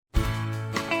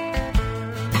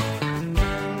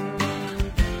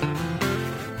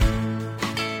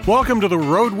Welcome to The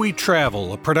Road We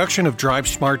Travel, a production of Drive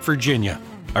Smart Virginia.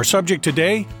 Our subject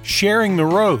today, sharing the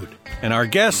road, and our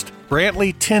guest,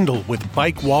 Brantley Tyndall with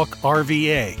Bike Walk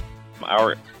RVA.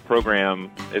 Our program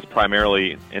is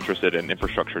primarily interested in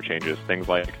infrastructure changes, things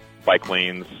like bike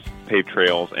lanes, paved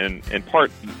trails, and in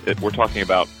part, we're talking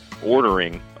about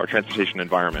ordering our transportation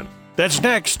environment. That's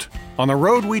next on The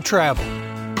Road We Travel.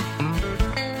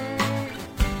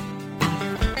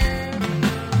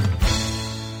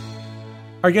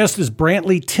 Our guest is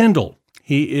Brantley Tyndall.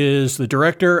 He is the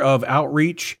Director of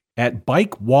Outreach at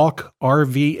Bike Walk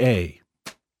RVA.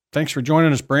 Thanks for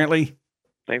joining us, Brantley.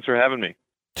 Thanks for having me.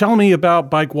 Tell me about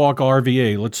Bike Walk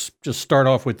RVA. Let's just start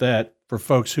off with that for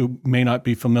folks who may not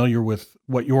be familiar with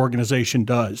what your organization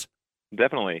does.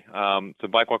 Definitely. So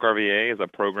Bike Walk RVA is a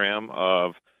program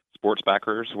of sports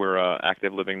backers. We're an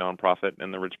active living nonprofit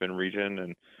in the Richmond region,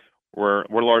 and we're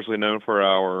largely known for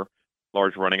our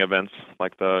large running events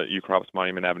like the UCROPS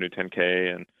Monument Avenue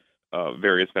 10K and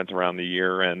various events around the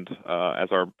year. And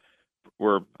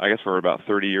we're about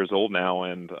 30 years old now.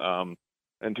 And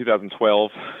in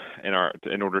 2012,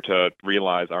 in order to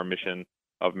realize our mission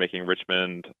of making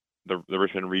Richmond, the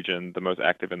Richmond region, the most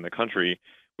active in the country,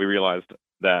 we realized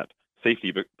that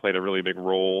safety played a really big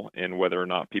role in whether or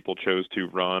not people chose to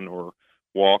run or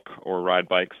walk or ride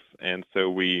bikes. And so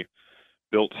we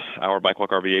built our Bike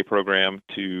Walk RVA program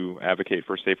to advocate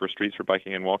for safer streets for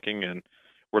biking and walking. And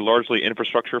we're largely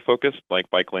infrastructure focused, like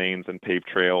bike lanes and paved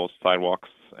trails, sidewalks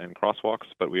and crosswalks.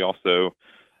 But we also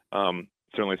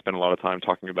certainly spend a lot of time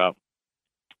talking about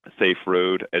safe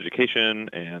road education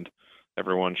and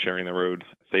everyone sharing the road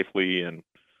safely and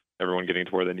everyone getting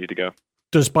to where they need to go.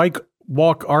 Does Bike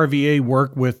Walk RVA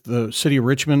work with the city of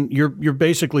Richmond? You're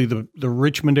basically the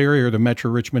Richmond area or the Metro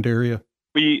Richmond area?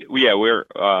 We're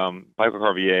Bike Walk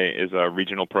RVA is a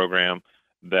regional program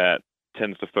that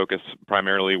tends to focus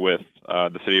primarily with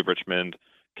the city of Richmond,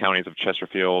 counties of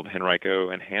Chesterfield, Henrico,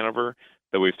 and Hanover,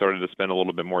 though we've started to spend a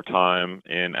little bit more time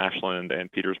in Ashland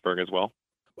and Petersburg as well.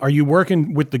 Are you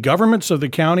working with the governments of the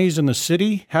counties and the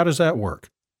city? How does that work?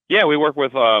 Yeah, we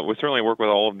certainly work with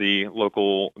all of the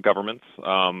local governments,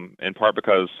 in part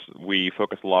because we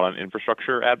focus a lot on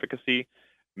infrastructure advocacy,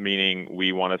 meaning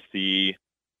we want to see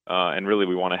and really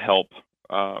we want to help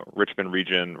Richmond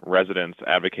region residents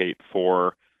advocate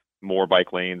for more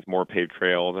bike lanes, more paved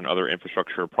trails, and other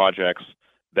infrastructure projects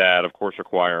that, of course,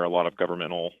 require a lot of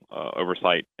governmental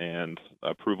oversight and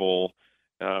approval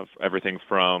of everything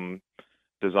from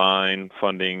design,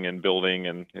 funding, and building,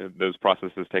 and those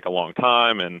processes take a long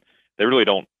time, and they really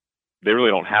don't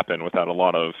happen without a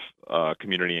lot of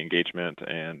community engagement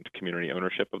and community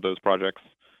ownership of those projects.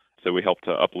 So we help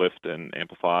to uplift and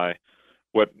amplify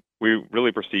what we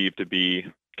really perceive to be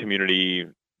community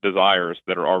desires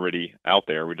that are already out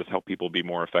there. We just help people be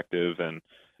more effective and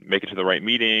make it to the right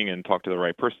meeting and talk to the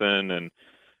right person, and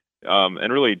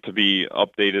really to be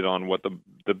updated on what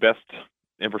the best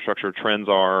infrastructure trends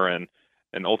are, and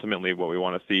ultimately what we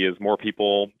want to see is more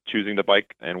people choosing to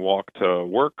bike and walk to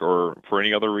work or for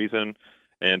any other reason,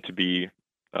 and to be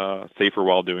safer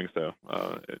while doing so,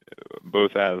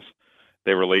 both as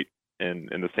they relate in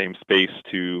the same space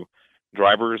to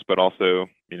drivers, but also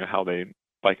how they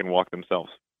bike and walk themselves.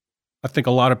 I think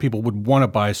a lot of people would want a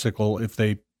bicycle if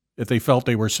they felt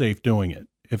they were safe doing it,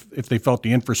 if they felt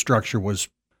the infrastructure was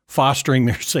fostering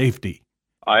their safety.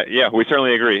 Yeah, we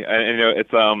certainly agree. And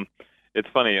it's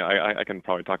funny. I can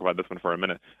probably talk about this one for a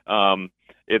minute.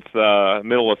 It's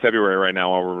middle of February right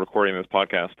now while we're recording this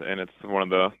podcast, and it's one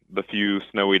of the few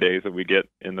snowy days that we get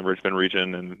in the Richmond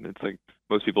region, and it's like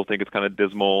most people think it's kind of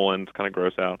dismal and it's kind of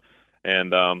gross out.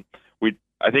 And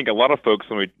I think a lot of folks,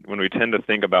 when we tend to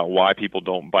think about why people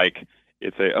don't bike,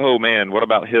 it's oh man, what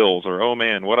about hills? Or oh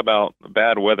man, what about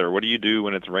bad weather? What do you do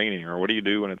when it's raining? Or what do you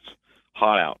do when it's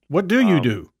hot out? What do you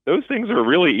do? Those things are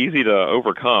really easy to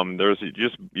overcome. There's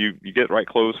just you get right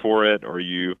clothes for it, or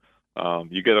you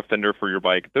get a fender for your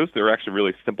bike. Those are actually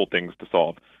really simple things to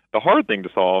solve. The hard thing to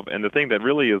solve, and the thing that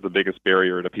really is the biggest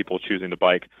barrier to people choosing to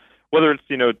bike, whether it's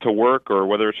to work or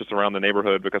whether it's just around the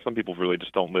neighborhood, because some people really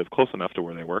just don't live close enough to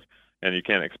where they work, and you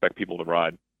can't expect people to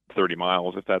ride 30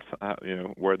 miles if that's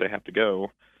where they have to go.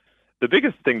 The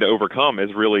biggest thing to overcome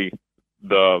is really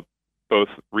the both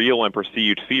real and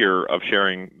perceived fear of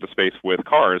sharing the space with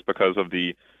cars because of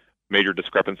the major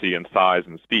discrepancy in size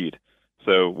and speed.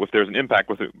 So if there's an impact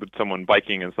with someone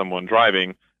biking and someone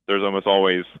driving, there's almost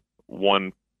always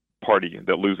one party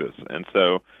that loses. And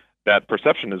so that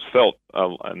perception is felt,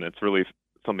 and it's really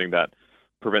something that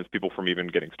prevents people from even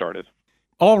getting started.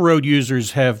 All road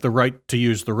users have the right to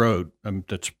use the road.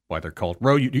 That's why they're called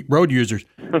road users.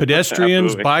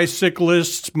 Pedestrians,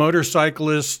 bicyclists,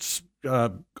 motorcyclists,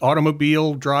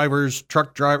 automobile drivers,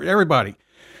 truck drivers, everybody.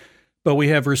 But we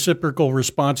have reciprocal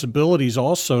responsibilities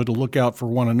also to look out for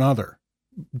one another.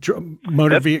 That's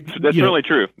certainly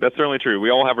true. That's certainly true. We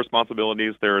all have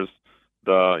responsibilities. There's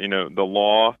the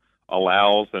law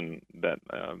allows and that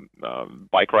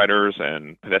bike riders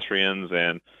and pedestrians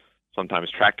and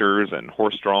sometimes tractors and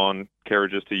horse-drawn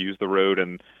carriages to use the road.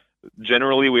 And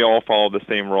generally, we all follow the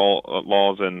same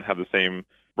laws and have the same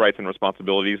rights and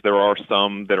responsibilities. There are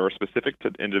some that are specific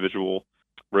to individual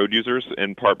road users,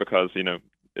 in part because,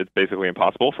 it's basically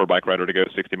impossible for a bike rider to go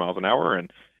 60 miles an hour.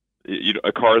 And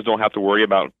cars don't have to worry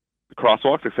about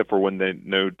crosswalks except for when they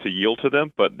know to yield to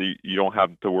them. But you don't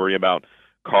have to worry about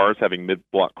cars having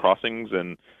mid-block crossings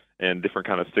and different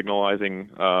kind of signalizing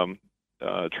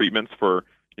treatments for,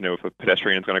 if a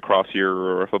pedestrian is going to cross here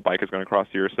or if a bike is going to cross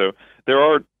here. So there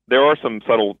are some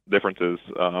subtle differences,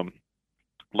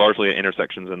 largely at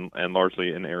intersections and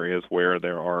largely in areas where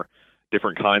there are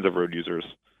different kinds of road users.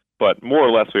 But more or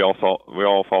less, we all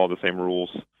follow the same rules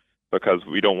because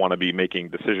we don't want to be making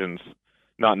decisions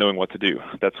not knowing what to do.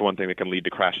 That's one thing that can lead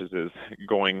to crashes, is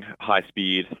going high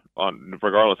speed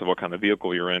regardless of what kind of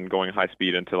vehicle you're in, going high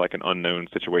speed into like an unknown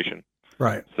situation.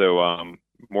 Right. So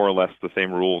more or less the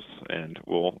same rules, and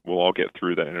we'll all get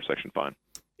through that intersection fine.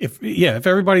 If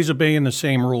everybody's obeying the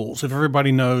same rules, if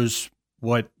everybody knows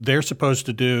what they're supposed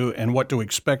to do and what to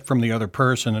expect from the other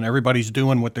person, and everybody's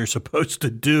doing what they're supposed to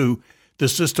do, the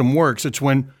system works. It's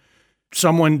when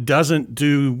someone doesn't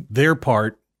do their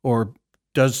part or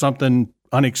does something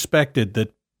unexpected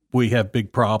that we have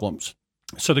big problems.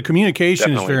 So the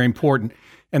communication is very important,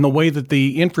 and the way that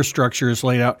the infrastructure is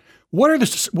laid out. What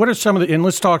are some of the, and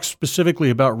let's talk specifically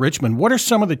about Richmond. What are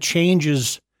some of the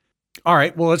changes? All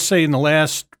right, well, let's say in the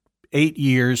last 8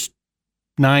 years,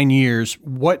 9 years,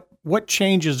 what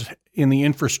changes in the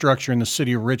infrastructure in the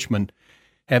city of Richmond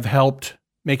have helped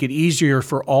make it easier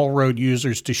for all road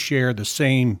users to share the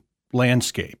same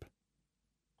landscape?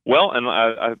 Well, and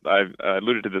I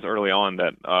alluded to this early on,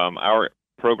 that our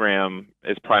program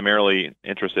is primarily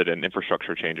interested in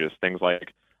infrastructure changes, things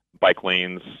like bike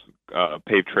lanes,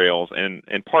 paved trails, and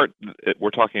in part, we're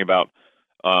talking about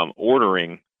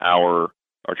ordering our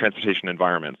transportation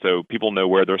environment, so people know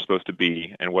where they're supposed to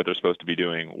be and what they're supposed to be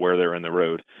doing, where they're in the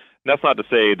road. And that's not to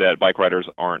say that bike riders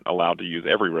aren't allowed to use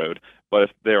every road, but if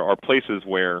there are places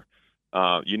where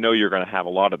you're going to have a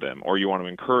lot of them, or you want to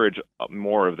encourage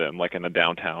more of them, like in a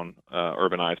downtown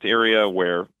urbanized area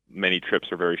where many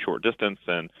trips are very short distance,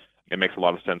 and it makes a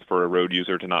lot of sense for a road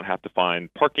user to not have to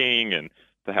find parking and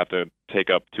to have to take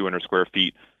up 200 square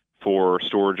feet for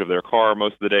storage of their car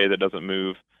most of the day that doesn't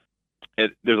move.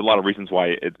 There's a lot of reasons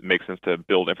why it makes sense to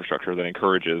build infrastructure that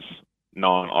encourages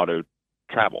non-auto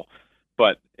travel.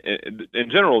 But in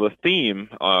general, the theme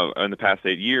in the past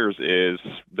 8 years is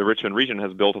the Richmond region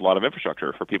has built a lot of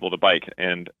infrastructure for people to bike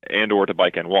and or to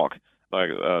bike and walk.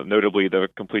 Notably, the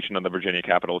completion of the Virginia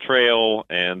Capitol Trail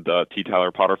and the T.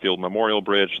 Tyler Potterfield Memorial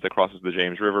Bridge that crosses the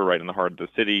James River right in the heart of the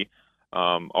city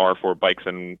are for bikes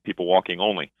and people walking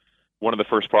only. One of the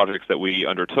first projects that we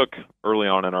undertook early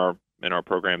on in our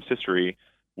program's history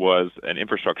was an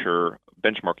infrastructure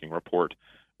benchmarking report,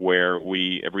 where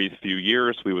every few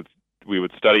years we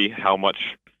would study how much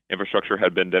infrastructure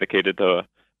had been dedicated to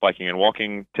biking and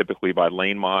walking, typically by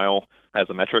lane mile as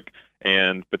a metric.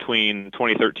 And between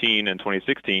 2013 and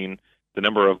 2016, the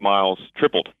number of miles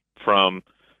tripled from,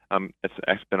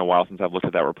 it's been a while since I've looked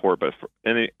at that report, but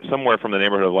somewhere from the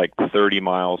neighborhood of like 30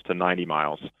 miles to 90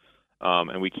 miles.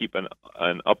 And we keep an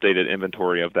updated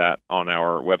inventory of that on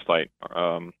our website,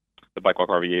 the Bike Walk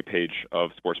RVA page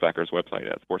of Sportsbacker's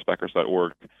website at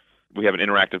sportsbackers.org. We have an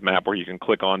interactive map where you can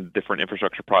click on different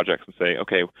infrastructure projects and say,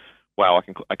 okay, wow,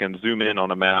 I can zoom in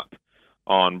on a map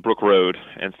on Brook Road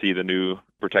and see the new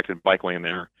protected bike lane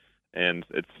there. And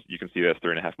you can see that's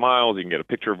 3.5 miles. You can get a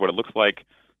picture of what it looks like.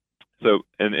 So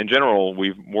in general,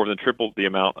 we've more than tripled the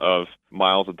amount of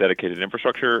miles of dedicated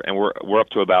infrastructure, and we're up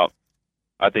to about,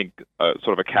 I think,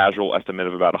 sort of a casual estimate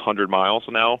of about 100 miles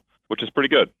now, which is pretty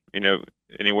good.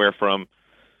 Anywhere from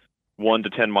 1 to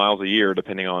 10 miles a year,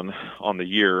 depending on the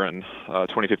year. And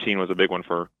 2015 was a big one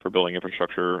for building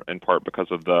infrastructure, in part because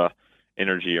of the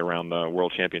energy around the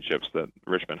World Championships that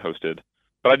Richmond hosted.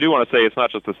 But I do want to say it's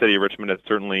not just the city of Richmond. It's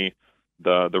certainly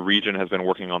the region has been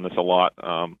working on this a lot.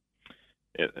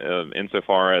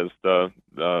 Insofar as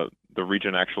the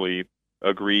region actually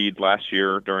agreed last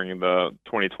year during the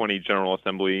 2020 General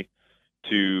Assembly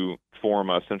to form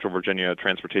a Central Virginia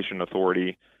Transportation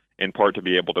Authority, in part to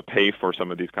be able to pay for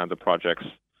some of these kinds of projects,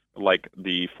 like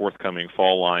the forthcoming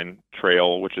Fall Line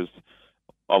Trail, which is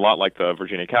a lot like the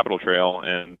Virginia Capitol Trail.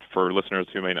 And for listeners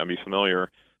who may not be familiar,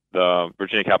 the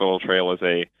Virginia Capitol Trail is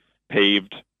a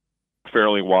paved,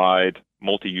 fairly wide,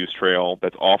 multi-use trail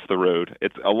that's off the road.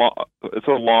 It's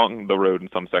along the road in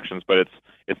some sections, but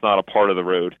it's not a part of the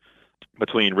road.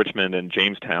 Between Richmond and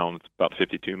Jamestown, it's about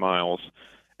 52 miles,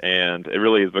 and it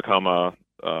really has become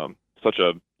such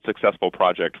a successful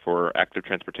project for active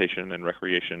transportation and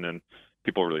recreation, and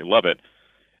people really love it.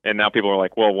 And now people are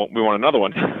like, well, we want another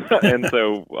one. And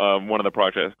so one of the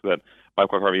projects that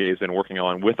Bike Walk RVA has been working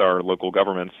on with our local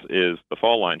governments is the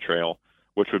Fall Line Trail,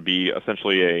 which would be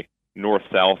essentially a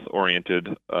north-south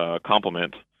oriented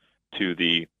complement to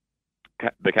the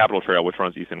Capitol Trail, which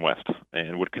runs east and west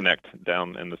and would connect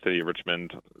down in the city of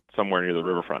Richmond somewhere near the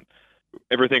riverfront.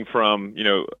 Everything from,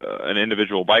 an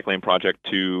individual bike lane project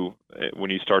to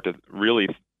when you start to really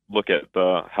look at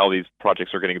how these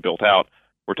projects are getting built out,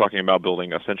 we're talking about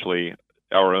building essentially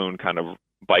our own kind of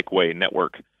bikeway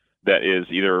network that is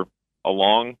either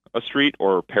along a street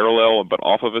or parallel but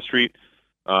off of a street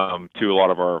to a lot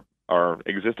of our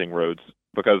existing roads.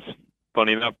 Because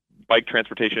funny enough, bike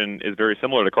transportation is very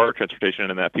similar to car transportation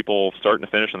in that people start and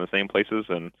finish in the same places,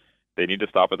 and they need to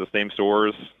stop at the same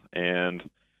stores, and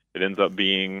it ends up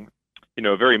being,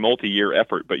 a very multi-year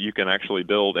effort, but you can actually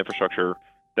build infrastructure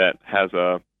that has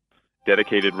a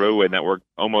dedicated roadway network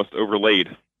almost overlaid,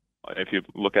 if you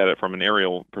look at it from an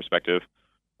aerial perspective,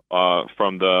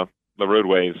 from the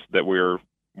roadways that we're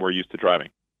used to driving.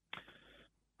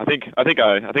 I think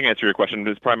I answered your question.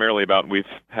 It's primarily about we've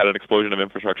had an explosion of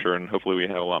infrastructure, and hopefully we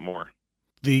have a lot more.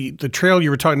 The trail you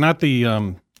were talking, not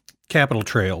the Capitol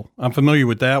Trail. I'm familiar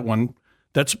with that one.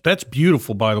 That's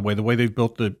beautiful, by the way they've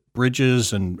built the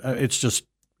bridges, and it's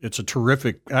a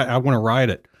terrific. I want to ride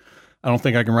it. I don't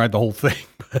think I can ride the whole thing,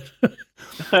 but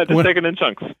just take it in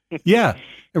chunks. Yeah,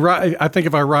 I think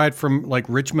if I ride from like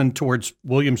Richmond towards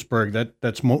Williamsburg,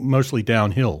 that's mostly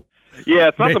downhill. Yeah,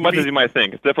 it's not so much as you might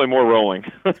think. It's definitely more rolling.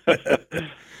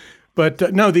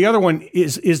 But no, the other one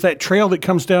is that trail that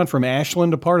comes down from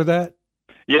Ashland a part of that?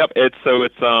 Yep.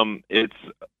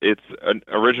 Its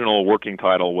original working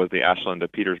title was the Ashland to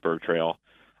Petersburg Trail,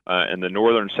 and the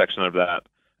northern section of that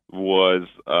was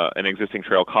an existing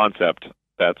trail concept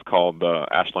that's called the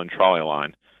Ashland Trolley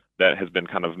Line that has been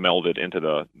kind of melded into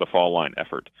the Fall Line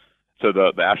effort. So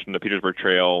the Ashland to Petersburg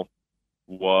Trail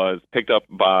was picked up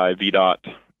by VDOT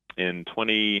in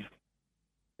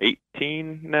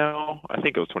 2018 now. I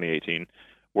think it was 2018,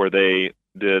 where they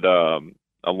did a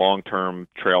long-term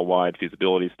trail-wide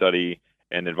feasibility study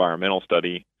and environmental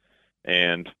study,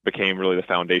 and became really the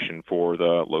foundation for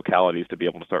the localities to be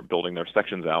able to start building their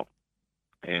sections out,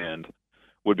 and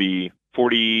would be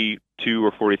 42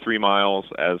 or 43 miles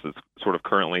as it's sort of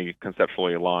currently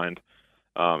conceptually aligned,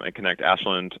 and connect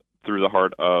Ashland through the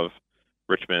heart of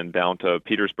Richmond down to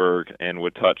Petersburg, and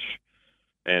would touch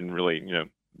and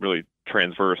really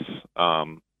transverse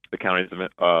the counties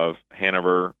of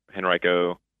Hanover,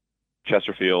 Henrico,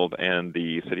 Chesterfield, and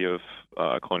the city of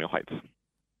Colonial Heights.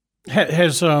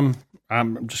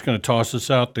 I'm just going to toss this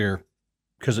out there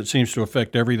because it seems to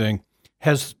affect everything.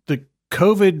 Has the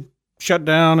COVID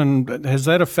shutdown, and has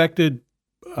that affected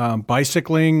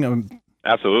bicycling?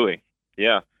 Absolutely.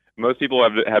 Yeah. Most people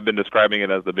have been describing it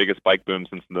as the biggest bike boom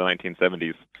since the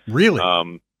 1970s. Really?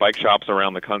 Bike shops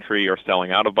around the country are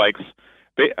selling out of bikes.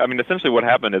 Essentially what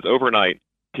happened is overnight,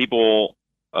 people,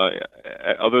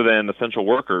 other than essential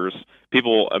workers,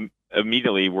 people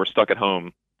immediately were stuck at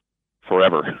home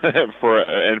forever for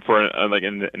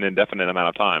an indefinite amount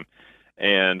of time.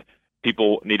 And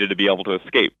people needed to be able to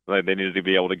escape. Like, they needed to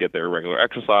be able to get their regular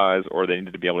exercise, or they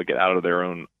needed to be able to get out of their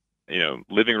own,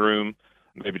 living room,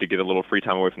 maybe to get a little free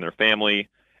time away from their family,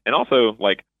 and also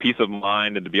like peace of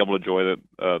mind, and to be able to enjoy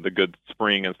the good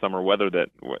spring and summer weather that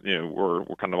were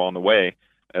kind of on the way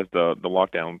as the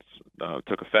lockdowns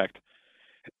took effect.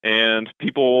 And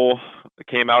people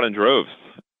came out in droves.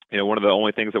 One of the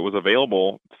only things that was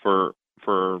available for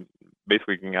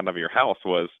basically getting out of your house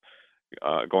was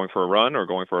going for a run or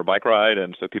going for a bike ride.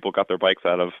 And so people got their bikes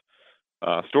out of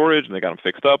storage, and they got them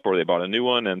fixed up, or they bought a new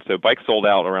one. And so bikes sold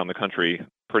out around the country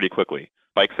pretty quickly.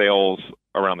 Bike sales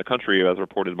around the country, as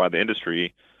reported by the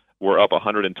industry, were up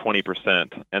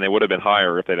 120%, and they would have been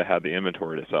higher if they'd had the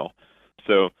inventory to sell.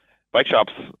 So bike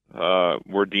shops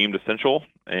were deemed essential,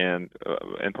 and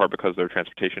in part because their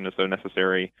transportation is so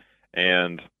necessary,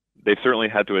 and they've certainly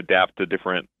had to adapt to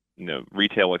different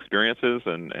retail experiences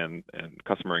and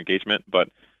customer engagement, but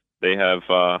they have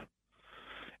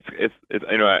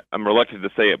I'm reluctant to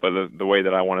say it, but the way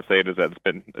that I want to say it is that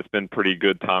it's been pretty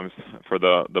good times for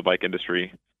the bike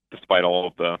industry, despite all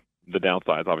of the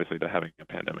downsides, obviously, to having a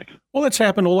pandemic. Well, that's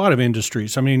happened to a lot of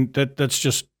industries. I mean, that's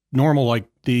just normal, like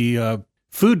the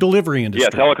food delivery industry.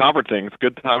 Yeah, teleconferencing. It's a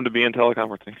good time to be in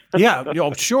teleconferencing.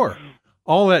 Yeah, sure.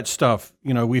 all that stuff,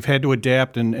 we've had to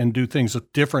adapt and do things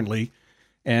differently.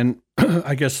 And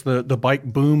I guess the bike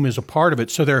boom is a part of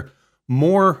it. So there are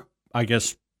more, I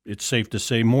guess it's safe to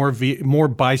say, more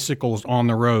bicycles on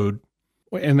the road,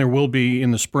 and there will be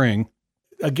in the spring.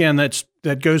 Again,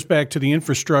 that goes back to the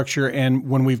infrastructure, and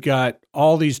when we've got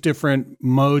all these different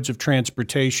modes of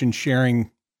transportation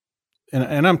sharing,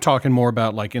 and I'm talking more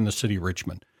about like in the city of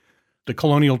Richmond, the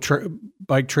Colonial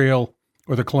Bike Trail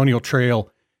or the Colonial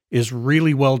Trail is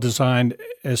really well designed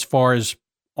as far as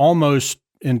almost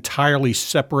entirely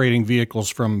separating vehicles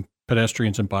from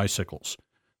pedestrians and bicycles.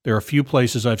 There are a few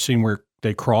places I've seen where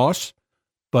they cross,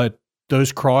 but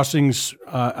those crossings,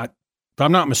 if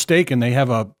I'm not mistaken, they have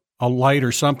a light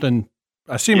or something.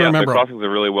 I seem to remember. The crossings are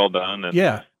really well done. And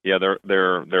yeah,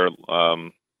 they're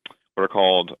what are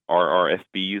called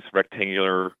RRFBs,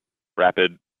 rectangular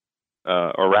rapid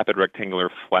rectangular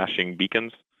flashing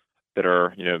beacons that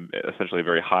are essentially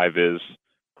very high vis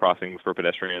crossings for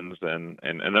pedestrians and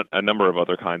a number of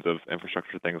other kinds of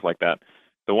infrastructure things like that.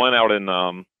 The one out in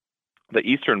the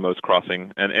easternmost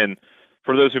crossing, and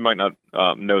for those who might not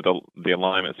know the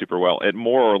alignment super well, it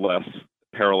more or less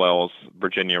parallels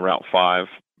Virginia Route 5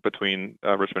 between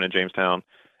Richmond and Jamestown,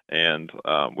 and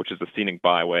which is a scenic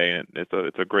byway, and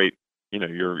it's a great,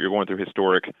 you're going through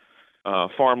historic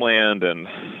farmland, and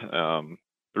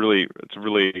it's a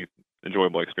really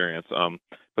enjoyable experience.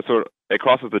 But so it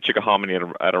crosses the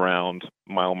Chickahominy at around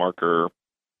mile marker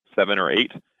 7 or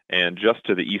 8, and just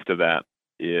to the east of that,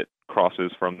 it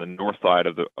crosses from the north side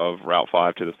of Route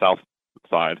 5 to the south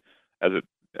side as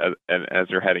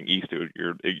you're heading east.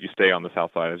 You stay on the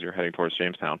south side as you're heading towards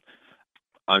Jamestown.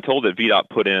 I'm told that VDOT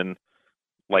put in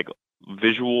like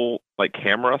visual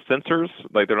camera sensors,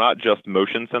 like they're not just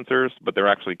motion sensors, but they're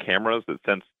actually cameras that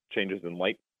sense changes in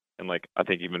light. And I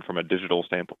think even from a digital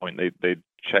standpoint, they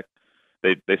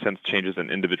sense changes in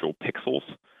individual pixels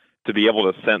to be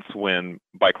able to sense when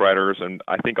bike riders and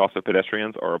I think also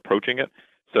pedestrians are approaching it,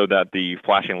 so that the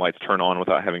flashing lights turn on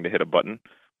without having to hit a button,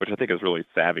 which I think is really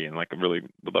savvy, and I really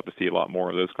would love to see a lot more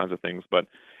of those kinds of things. But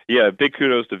yeah, big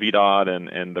kudos to VDOT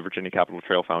and the Virginia Capitol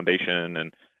Trail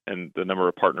Foundation and the number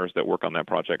of partners that work on that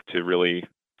project to really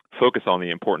focus on the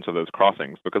importance of those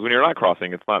crossings, because when you're not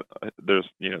crossing, there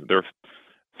are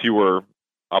fewer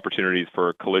opportunities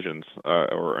for collisions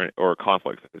or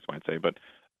conflicts, as you might say. But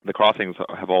the crossings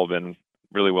have all been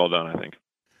really well done, I think.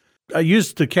 I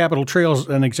used the Capitol Trail as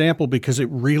an example because it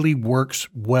really works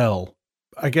well.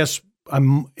 I guess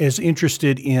I'm as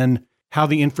interested in how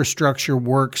the infrastructure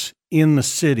works in the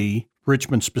city,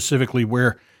 Richmond specifically,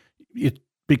 where it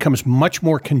becomes much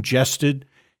more congested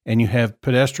and you have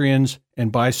pedestrians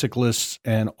and bicyclists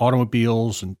and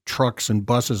automobiles and trucks and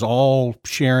buses all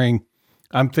sharing.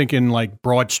 I'm thinking like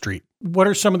Broad Street. What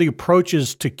are some of the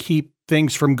approaches to keep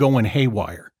things from going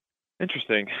haywire?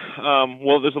 Interesting.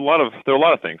 Well, there are a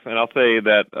lot of things, and I'll say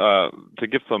that to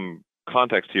give some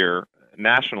context here,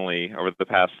 nationally over the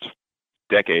past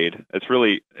decade, there's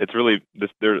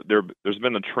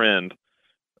been a trend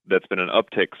that's been an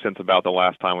uptick since about the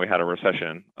last time we had a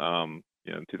recession, in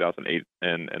 2008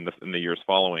 and in the years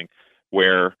following,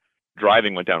 where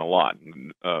driving went down a lot.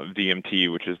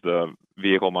 VMT, which is the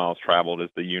vehicle miles traveled,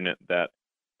 is the unit that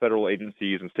federal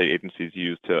agencies and state agencies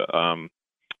use to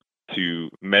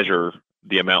measure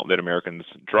the amount that Americans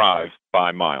drive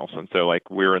by miles. And so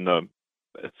we're in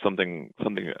something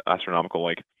astronomical,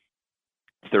 like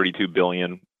 32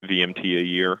 billion VMT a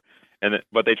year.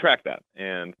 But they track that.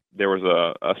 And there was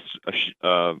a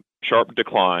sharp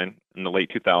decline in the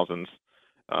late 2000s,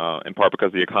 in part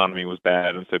because the economy was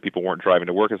bad. And so people weren't driving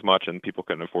to work as much, and people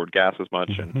couldn't afford gas as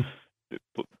much. And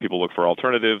people looked for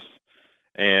alternatives.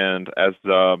 And as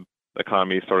the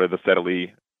economy started to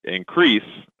steadily increase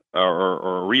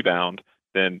or rebound,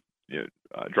 then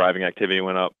driving activity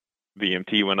went up,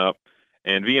 VMT went up,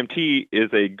 and VMT is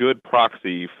a good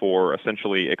proxy for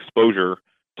essentially exposure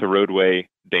to roadway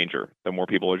danger. The more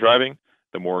people are driving,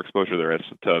 the more exposure there is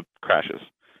to crashes.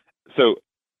 So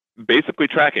basically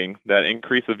tracking that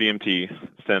increase of VMT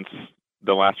since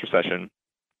the last recession,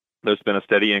 there's been a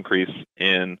steady increase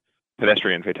in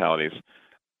pedestrian fatalities.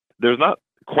 There's not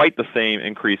quite the same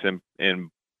increase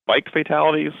in bike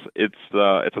fatalities. It's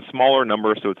a smaller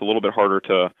number, so it's a little bit harder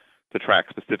to track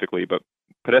specifically. But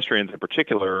pedestrians in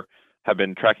particular have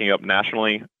been tracking up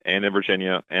nationally and in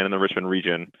Virginia and in the Richmond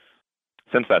region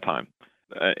since that time.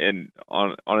 And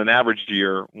on an average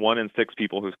year, 1 in 6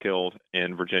 people who's killed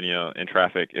in Virginia in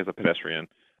traffic is a pedestrian.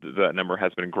 That number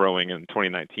has been growing. In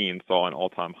 2019 saw an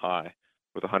all-time high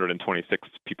with 126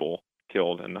 people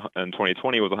killed, and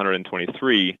 2020 was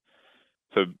 123,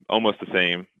 so almost the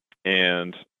same.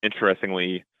 And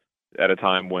interestingly, at a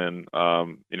time when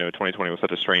 2020 was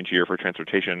such a strange year for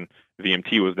transportation.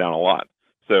 VMT was down a lot.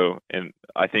 So, and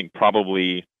I think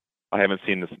probably I haven't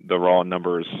seen the raw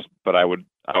numbers, but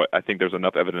I think there's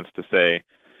enough evidence to say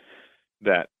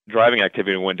that driving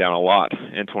activity went down a lot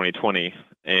in 2020,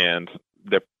 and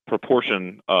the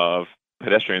proportion of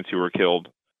pedestrians who were killed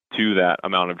to that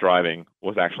amount of driving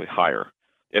was actually higher.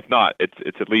 If not,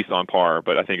 it's at least on par,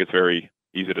 but I think it's very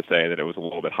easy to say that it was a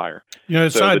little bit higher.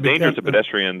 So the danger to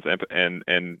pedestrians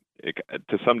and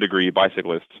to some degree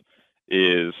bicyclists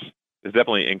is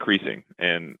definitely increasing.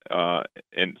 And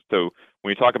so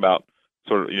when you talk about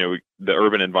sort of the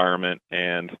urban environment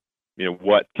and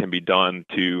what can be done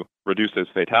to reduce those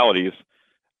fatalities,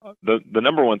 the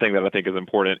number one thing that I think is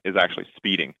important is actually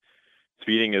speeding.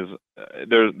 Speeding is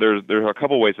there's a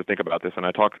couple ways to think about this, and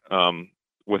I talk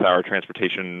with our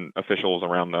transportation officials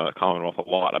around the Commonwealth a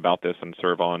lot about this, and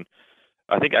serve on,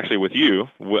 I think actually with you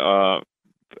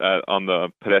on the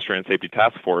Pedestrian Safety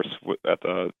Task Force at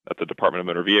the Department of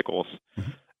Motor Vehicles.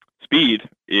 Mm-hmm. Speed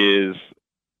is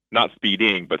not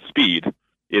speeding, but speed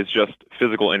is just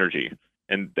physical energy,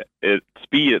 and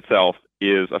speed itself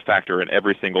is a factor in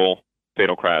every single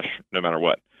fatal crash, no matter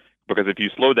what. Because if you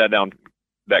slowed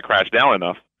that crash down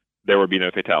enough, there would be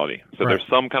no fatality. So There's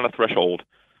some kind of threshold,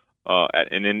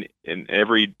 and in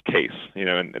every case,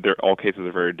 and all cases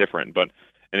are very different, but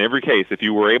in every case, if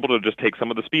you were able to just take some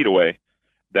of the speed away,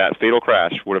 that fatal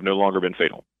crash would have no longer been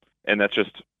fatal. And that's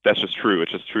just true.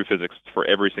 It's just true physics for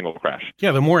every single crash.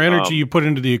 Yeah, the more energy you put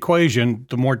into the equation,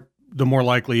 the more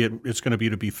likely it's going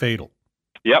to be fatal.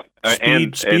 Yep.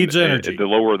 Speed's energy. And the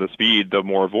lower the speed, the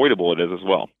more avoidable it is as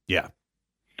well. Yeah.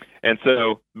 And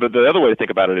so, but the other way to think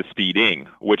about it is speeding,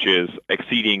 which is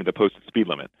exceeding the posted speed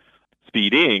limit.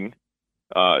 Speeding,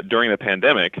 during the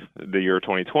pandemic, the year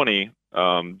 2020,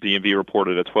 DMV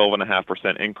reported a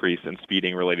 12.5% increase in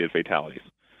speeding-related fatalities,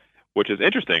 which is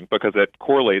interesting because it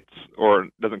correlates, or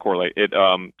doesn't correlate, it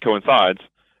coincides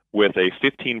with a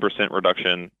 15%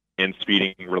 reduction in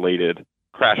speeding-related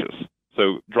crashes.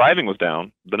 So driving was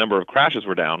down, the number of crashes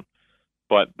were down,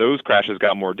 but those crashes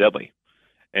got more deadly.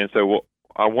 And so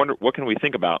I wonder, what can we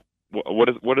think about? What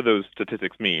do those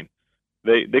statistics mean?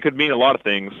 They could mean a lot of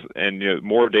things, and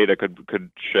more data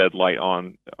could shed light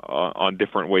on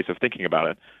different ways of thinking about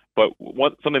it. But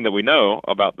something that we know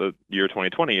about the year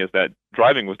 2020 is that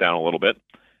driving was down a little bit.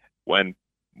 When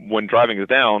driving is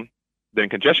down, then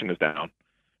congestion is down.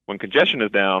 When congestion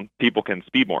is down, people can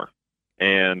speed more,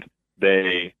 and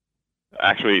there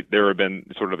have been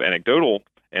sort of anecdotal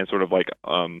and sort of like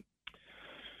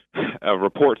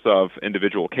reports of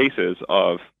individual cases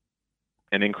of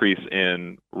an increase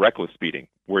in reckless speeding,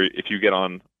 where if you get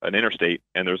on an interstate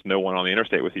and there's no one on the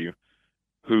interstate with you,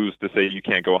 who's to say you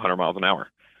can't go 100 miles an hour?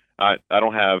 I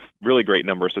don't have really great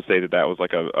numbers to say that was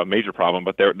like a major problem,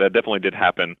 but that definitely did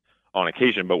happen on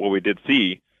occasion. But what we did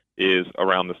see is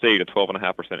around the state a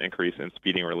 12.5% increase in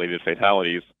speeding-related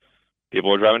fatalities.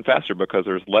 People are driving faster because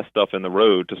there's less stuff in the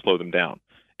road to slow them down.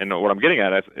 And what I'm getting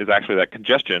at is actually that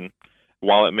congestion,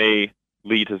 while it may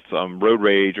lead to some road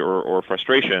rage or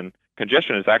frustration,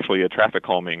 congestion is actually a traffic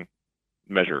calming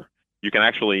measure. It's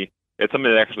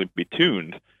something that actually be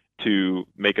tuned to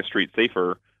make a street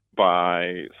safer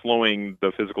by slowing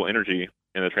the physical energy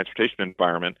in the transportation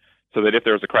environment, so that if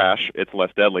there's a crash, it's less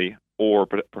deadly, or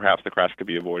perhaps the crash could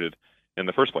be avoided in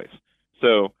the first place.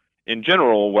 So in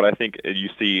general, what I think you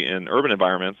see in urban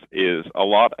environments is a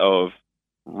lot of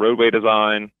roadway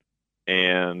design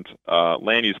and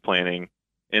land use planning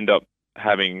end up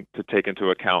having to take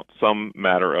into account some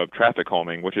matter of traffic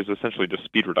calming, which is essentially just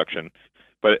speed reduction,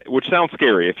 but which sounds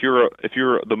scary. If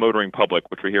you're the motoring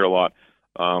public, which we hear a lot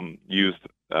used,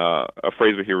 a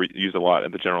phrase we hear used a lot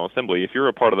at the General Assembly, if you're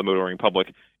a part of the motoring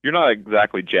public, you're not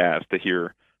exactly jazzed to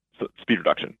hear speed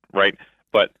reduction, right?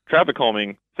 But traffic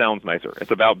calming sounds nicer.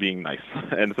 It's about being nice,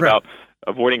 and it's about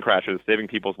avoiding crashes, saving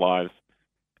people's lives,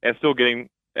 and still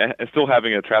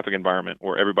having a traffic environment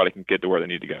where everybody can get to where they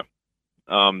need to go.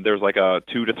 There's like a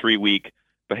 2 to 3 week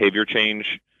behavior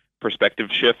change perspective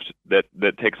shift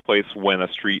that takes place when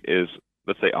a street is,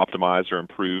 let's say, optimized or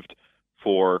improved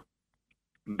for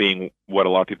being what a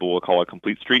lot of people will call a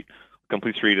complete street.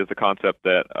 Complete street is the concept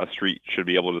that a street should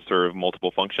be able to serve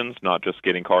multiple functions, not just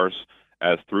getting cars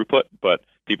as throughput, but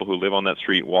people who live on that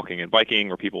street walking and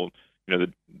biking, or people,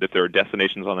 if there are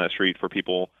destinations on that street for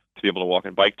people to be able to walk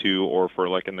and bike to, or for,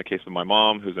 like in the case of my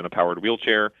mom who's in a powered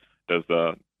wheelchair, does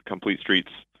the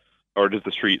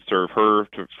street serve her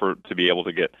to be able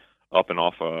to get up and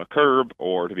off a curb,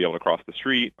 or to be able to cross the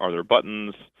street? Are there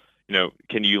buttons?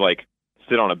 Can you like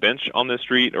sit on a bench on this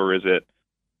street, or is it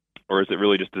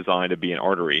really just designed to be an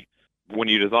artery? When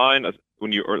you design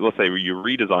or let's say you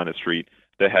redesign a street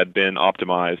that had been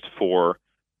optimized for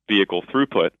vehicle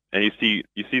throughput, and you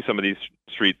see some of these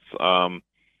streets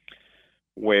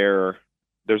where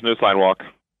there's no sidewalk,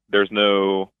 there's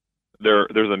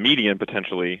a median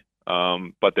potentially,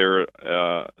 but there's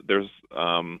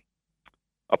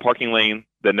a parking lane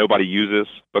that nobody uses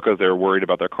because they're worried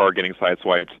about their car getting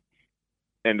sideswiped,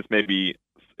 and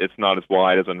it's not as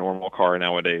wide as a normal car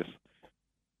nowadays.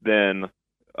 Then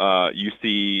you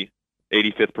see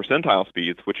 85th percentile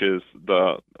speeds, which is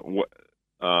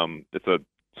it's a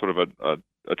sort of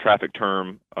a traffic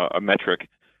term, a metric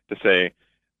to say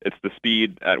it's the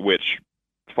speed at which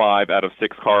 5 out of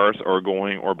 6 cars are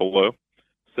going or below.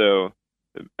 So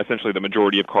essentially the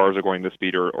majority of cars are going this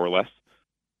speed or less.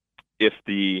 If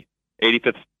the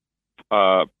 85th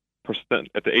at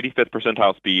the 85th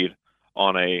percentile speed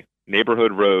on a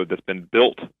neighborhood road that's been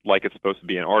built like it's supposed to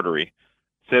be an artery,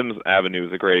 Sims Avenue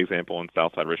is a great example in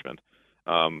Southside Richmond.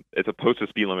 It's a posted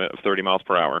speed limit of 30 miles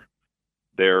per hour.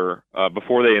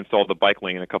 Before they installed the bike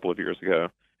lane a couple of years ago,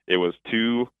 it was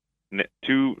two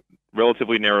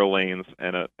relatively narrow lanes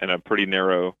and a pretty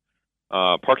narrow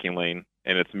parking lane,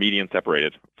 and it's median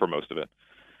separated for most of it.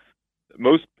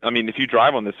 If you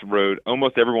drive on this road,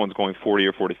 almost everyone's going 40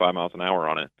 or 45 miles an hour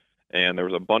on it. And there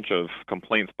was a bunch of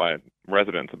complaints by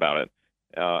residents about it.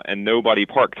 And nobody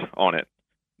parked on it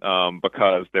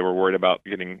because they were worried about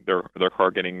getting their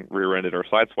car getting rear-ended or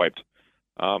sideswiped.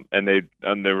 And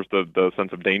there was the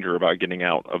sense of danger about getting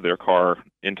out of their car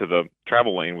into the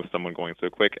travel lane with someone going so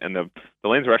quick. And the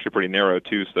lanes are actually pretty narrow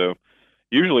too. So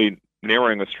usually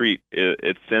narrowing a street,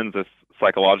 it sends a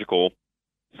psychological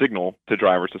signal to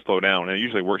drivers to slow down, and it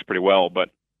usually works pretty well. But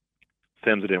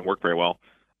Sims, it didn't work very well.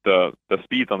 The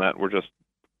speeds on that were just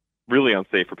really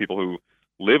unsafe for people who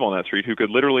live on that street, who could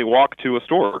literally walk to a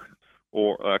store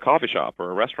or a coffee shop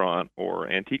or a restaurant or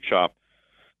antique shop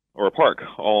or a park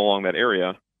all along that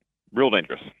area. Real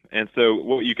dangerous. And so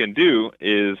what you can do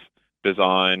is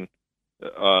redesign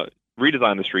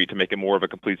the street to make it more of a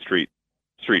complete street,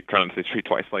 trying to say street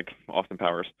twice like Austin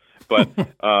Powers. But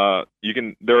you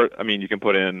can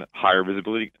put in higher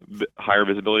visibility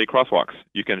crosswalks.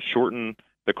 You can shorten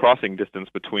the crossing distance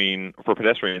for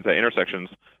pedestrians at intersections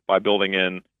by building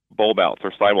in bulb outs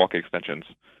or sidewalk extensions.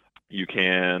 You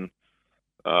can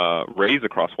raise a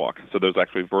crosswalk, so there's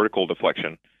actually vertical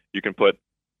deflection. You can put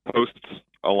posts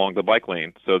along the bike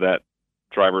lane so that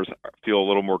drivers feel a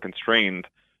little more constrained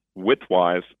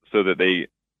width-wise, so that they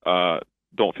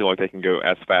don't feel like they can go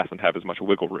as fast and have as much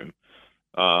wiggle room.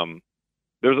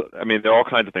 There are all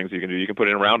kinds of things you can do. You can put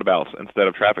in roundabouts instead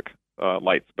of traffic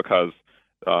lights, because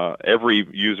every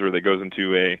user that goes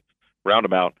into a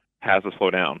roundabout has to slow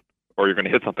down, or you're going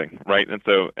to hit something, right? And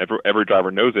so every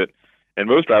driver knows it, and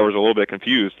most drivers are a little bit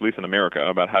confused, at least in America,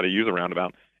 about how to use a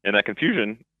roundabout. And that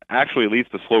confusion actually leads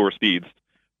to slower speeds,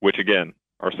 which again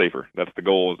are safer. That's the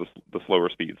goal, is the slower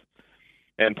speeds.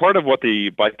 And part of what the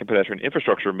bike and pedestrian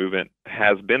infrastructure movement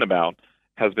has been about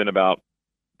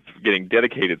getting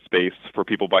dedicated space for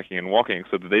people biking and walking,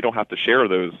 so that they don't have to share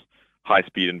those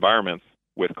high-speed environments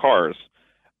with cars.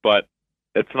 But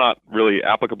it's not really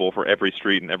applicable for every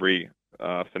street and every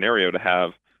scenario to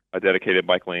have a dedicated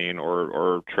bike lane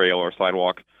or trail or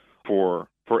sidewalk for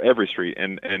every street.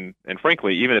 And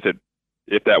frankly, even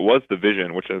if that was the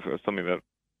vision, which is something that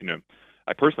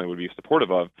I personally would be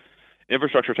supportive of,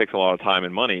 infrastructure takes a lot of time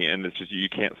and money, and it's just, you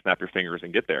can't snap your fingers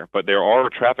and get there. But there are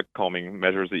traffic calming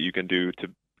measures that you can do to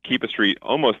keep a street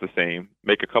almost the same,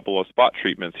 make a couple of spot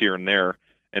treatments here and there,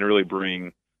 and really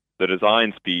bring the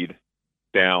design speed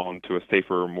down to a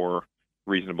safer, more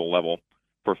reasonable level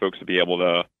for folks to be able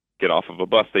to get off of a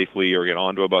bus safely, or get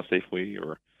onto a bus safely,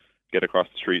 or get across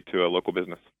the street to a local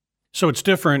business. So it's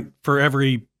different for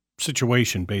every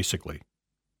situation, basically.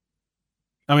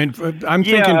 I mean, I'm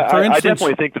thinking, for instance, I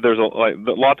definitely think that there's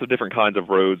lots of different kinds of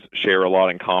roads share a lot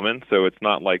in common. So it's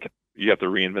not like you have to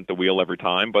reinvent the wheel every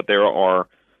time, but there are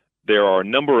a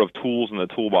number of tools in the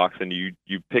toolbox, and you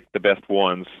pick the best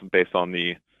ones based on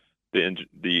the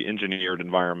engineered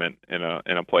environment in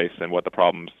a place and what the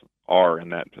problems are in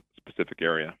that specific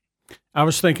area. I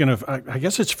was thinking of, I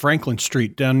guess it's Franklin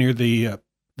Street down near the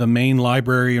main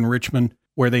library in Richmond,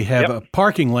 where they have a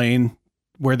parking lane,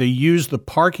 where they use the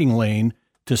parking lane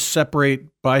to separate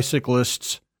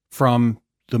bicyclists from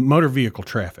the motor vehicle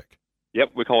traffic.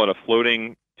 Yep, we call it a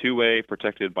floating two-way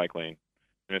protected bike lane,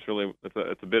 and it's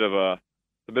a bit of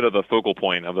the focal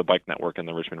point of the bike network in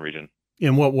the Richmond region.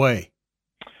 In what way?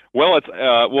 Well, it's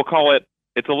a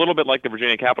little bit like the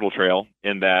Virginia Capitol Trail,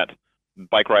 in that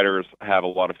bike riders have a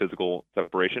lot of physical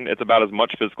separation. It's about as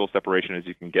much physical separation as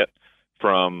you can get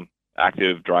from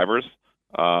active drivers.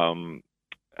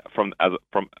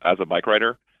 as a bike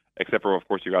rider, except for, of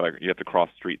course, you have to cross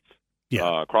streets,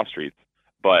 Yeah.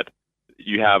 but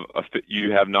you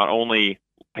have not only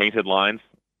painted lines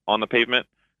on the pavement,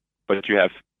 but you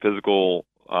have physical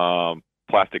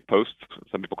plastic posts.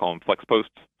 Some people call them flex posts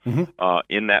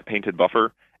in that painted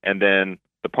buffer, and then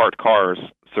the parked cars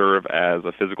serve as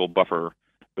a physical buffer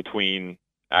between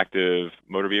active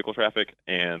motor vehicle traffic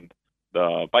and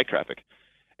the bike traffic.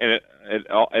 And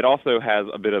it also has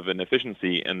a bit of an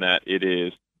efficiency in that it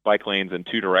is bike lanes in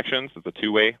two directions. It's a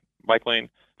two-way bike lane,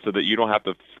 so that you don't have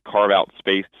to carve out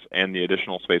space and the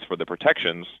additional space for the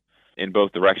protections in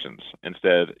both directions.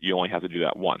 Instead, you only have to do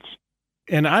that once.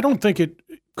 And I don't think it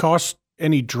costs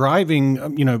any driving,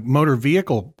 motor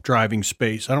vehicle driving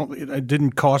space. It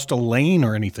didn't cost a lane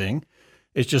or anything.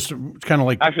 It's just kind of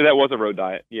like. Actually, that was a road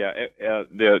diet. Yeah.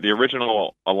 The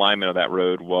original alignment of that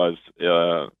road was,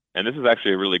 and this is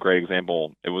actually a really great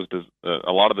example. It was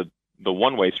a lot of the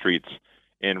one-way streets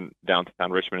in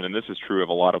downtown Richmond, and this is true of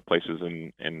a lot of places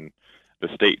in the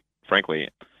state, frankly,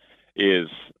 is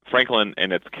Franklin,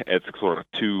 and it's sort of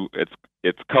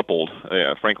it's coupled.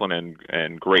 Franklin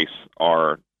and Grace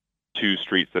are two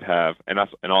streets that have, and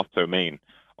also Main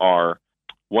are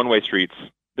one-way streets.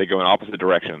 They go in opposite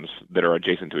directions that are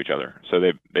adjacent to each other. So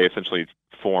they essentially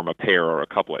form a pair or a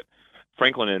couplet.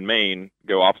 Franklin and Main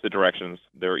go opposite directions.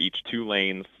 They're each two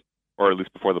lanes, or at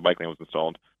least before the bike lane was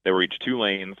installed, they were each two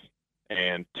lanes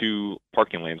and two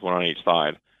parking lanes, one on each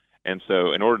side. And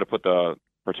so in order to put the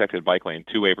protected bike lane,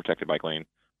 two-way protected bike lane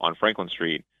on Franklin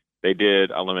Street, they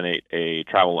did eliminate a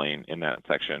travel lane in that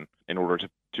section in order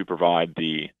to provide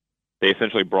they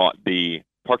essentially brought the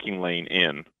parking lane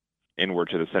inward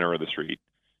to the center of the street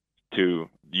to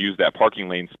use that parking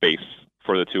lane space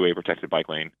for the two-way protected bike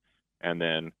lane. And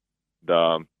then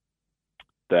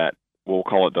that we'll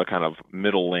call it the kind of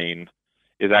middle lane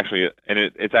is actually, and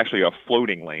it's actually a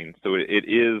floating lane. So it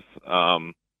is,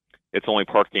 it's only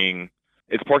parking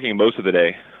most of the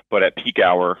day, but at peak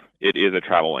hour, it is a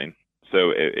travel lane.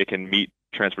 So it can meet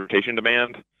transportation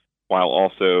demand while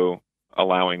also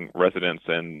allowing residents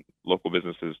and local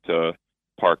businesses to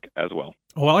park as well.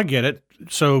 Well, I get it.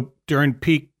 So during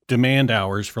peak demand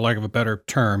hours, for lack of a better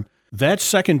term, that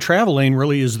second travel lane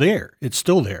really is there. It's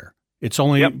still there. It's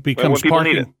only becomes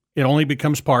parking. It only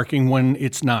becomes parking when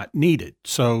it's not needed.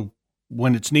 So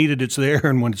when it's needed, it's there,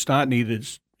 and when it's not needed,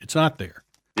 it's not there.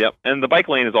 Yep, and the bike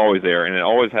lane is always there, and it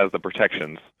always has the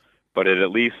protections, but at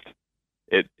least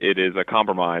it is a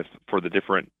compromise for the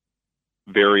different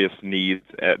various needs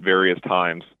at various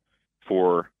times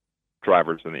for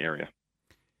drivers in the area.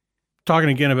 Talking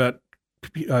again about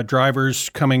drivers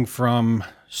coming from,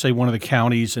 say, one of the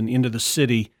counties and into the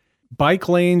city, bike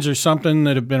lanes are something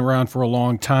that have been around for a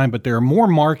long time, but there are more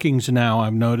markings now,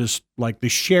 I've noticed, like the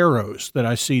sharrows that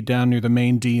I see down near the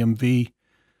main DMV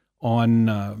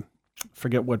on,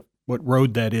 forget what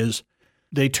road that is.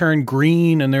 They turn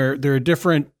green, and there are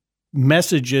different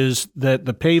messages that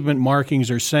the pavement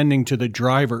markings are sending to the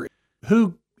driver.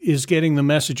 Who is getting the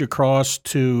message across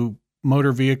to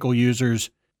motor vehicle users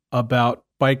about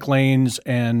bike lanes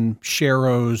and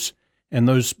sharrows and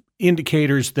those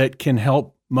indicators that can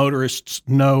help motorists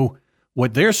know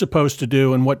what they're supposed to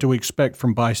do and what to expect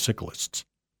from bicyclists?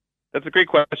 That's a great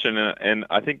question, and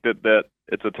I think that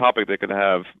it's a topic that could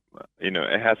have,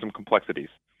 it has some complexities.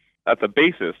 At the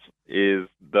basis is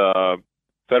the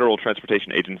federal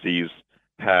transportation agencies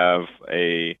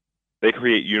they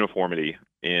create uniformity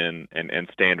and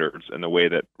standards in the way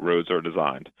that roads are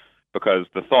designed, because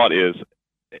the thought is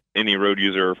any road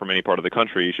user from any part of the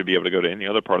country should be able to go to any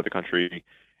other part of the country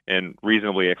and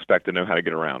reasonably expect to know how to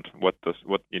get around.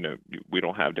 We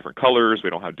don't have different colors, we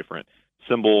don't have different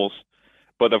symbols,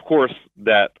 but of course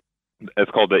that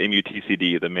it's called the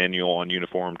MUTCD, the Manual on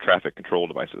Uniform Traffic Control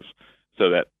Devices. So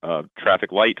that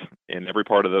traffic light in every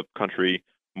part of the country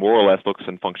more or less looks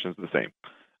and functions the same.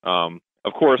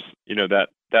 Of course,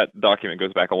 that document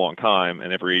goes back a long time,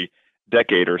 and every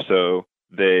decade or so,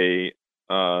 the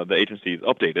agencies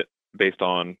update it based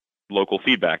on local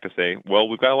feedback to say, well,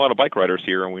 we've got a lot of bike riders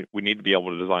here, and we need to be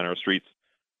able to design our streets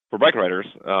for bike riders.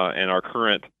 And our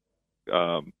current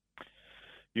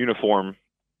uniform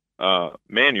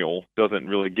manual doesn't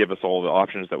really give us all the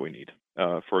options that we need.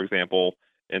 For example,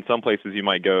 in some places you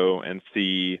might go and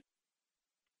see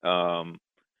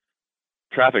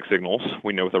traffic signals,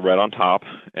 we know with a red on top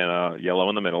and a yellow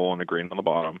in the middle and a green on the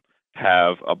bottom,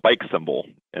 have a bike symbol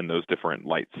in those different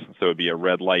lights. So it'd be a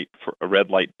red light for a red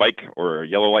light bike, or a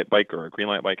yellow light bike, or a green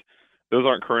light bike. Those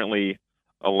aren't currently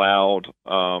allowed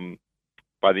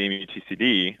by the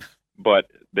MUTCD, but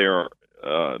there's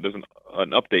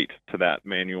an update to that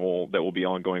manual that will be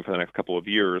ongoing for the next couple of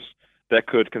years that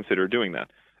could consider doing that.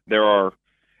 there are,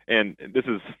 and this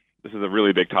is a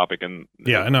really big topic, and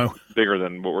Yeah, I know. bigger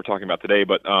than what we're talking about today.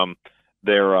 But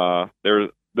they're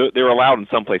allowed in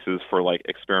some places for like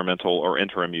experimental or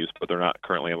interim use, but they're not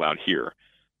currently allowed here.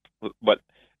 But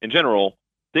in general,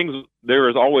 there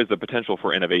is always the potential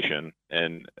for innovation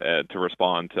and to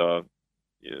respond to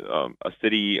a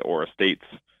city or a state's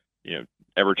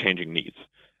ever-changing needs.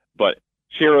 But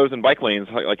sharrows and bike lanes,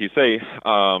 like you say,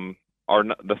 are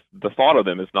not, the thought of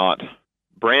them is not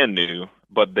brand new,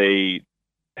 but they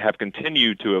have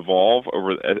continued to evolve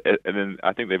over, and then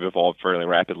I think they've evolved fairly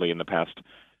rapidly in the past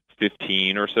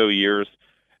 15 or so years.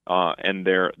 And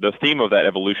the theme of that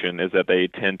evolution is that they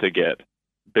tend to get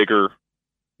bigger,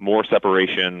 more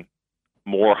separation,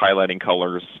 more highlighting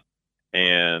colors,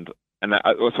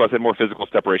 so I said more physical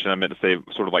separation. I meant to say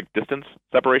sort of like distance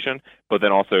separation, but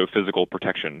then also physical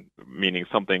protection, meaning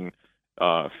something,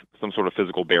 some sort of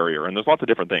physical barrier. And there's lots of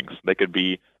different things. They could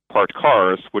be parked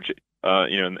cars, which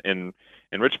in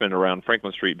Richmond around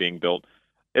Franklin Street being built,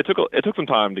 it took some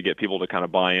time to get people to kind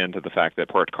of buy into the fact that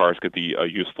parked cars could be a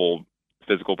useful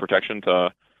physical protection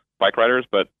to bike riders.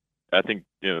 But I think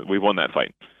we won that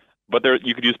fight. But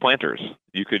you could use planters,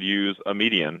 you could use a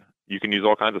median, you can use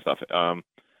all kinds of stuff.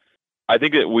 I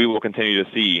think that we will continue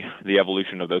to see the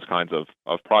evolution of those kinds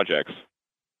of projects,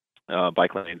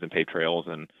 bike lanes and paved trails.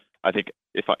 And I think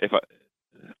if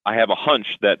I have a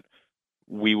hunch that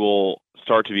we will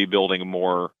start to be building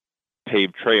more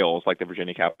paved trails like the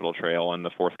Virginia Capitol Trail and the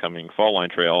forthcoming Fall Line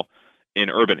Trail in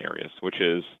urban areas, which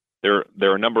is there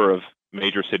are a number of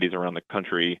major cities around the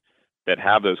country that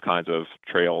have those kinds of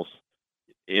trails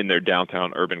in their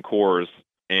downtown urban cores,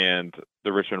 and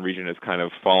the Richmond region is kind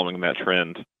of following that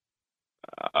trend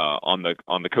on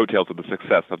the coattails of the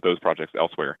success of those projects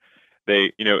elsewhere.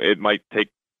 It might take.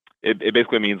 It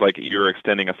basically means like you're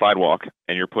extending a sidewalk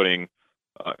and you're putting,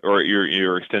 or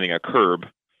you're extending a curb,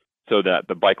 so that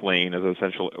the bike lane is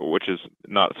essential, which is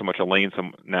not so much a lane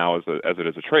now as it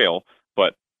is a trail,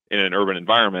 but in an urban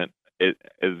environment, it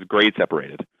is grade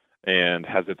separated and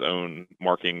has its own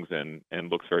markings and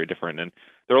looks very different. And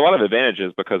there are a lot of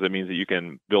advantages because it means that you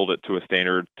can build it to a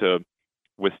standard to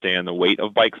withstand the weight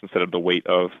of bikes instead of the weight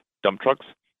of dump trucks.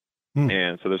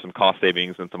 And so there's some cost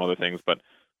savings and some other things, but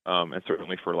and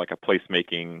certainly for like a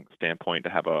placemaking standpoint, to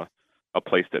have a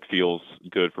place that feels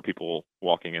good for people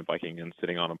walking and biking and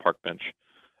sitting on a park bench.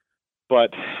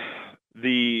 But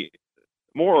the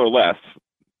more or less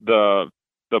the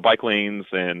bike lanes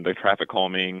and the traffic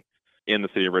calming in the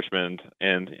city of Richmond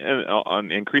and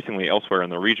increasingly elsewhere in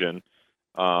the region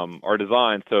are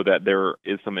designed so that there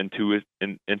is some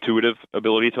intuitive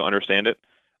ability to understand it.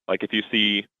 Like if you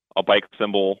see a bike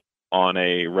symbol on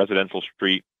a residential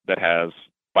street that has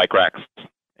bike racks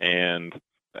and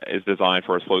is designed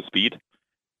for a slow speed,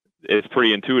 it's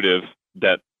pretty intuitive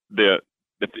that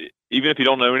even if you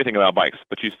don't know anything about bikes,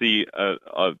 but you see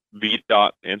a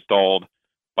VDOT installed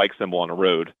bike symbol on a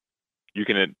road, you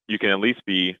can at least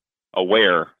be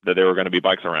aware that there are going to be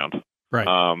bikes around. Right.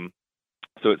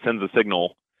 So it sends a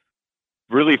signal,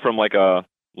 really from like a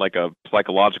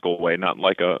psychological way, not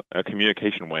like a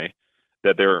communication way,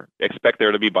 that expect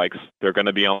there to be bikes. They're going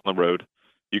to be on the road.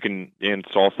 You can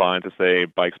install signs to say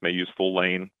bikes may use full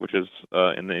lane, which is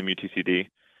in the MUTCD.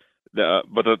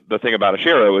 But the thing about a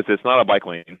sharrow is it's not a bike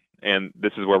lane, and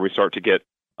this is where we start to get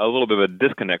a little bit of a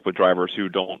disconnect with drivers who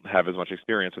don't have as much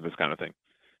experience with this kind of thing.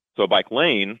 So a bike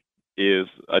lane is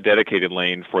a dedicated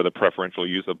lane for the preferential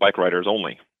use of bike riders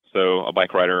only. So a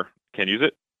bike rider can use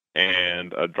it,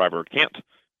 and a driver can't.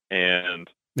 And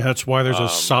that's why there's a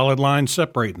solid line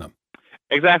separating them.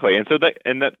 Exactly, and so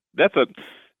that's a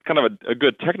kind of a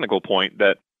good technical point,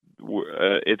 that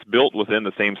it's built within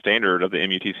the same standard of the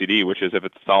MUTCD, which is if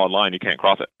it's a solid line, you can't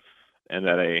cross it, and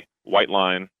that a white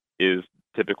line is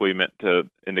typically meant to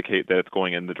indicate that it's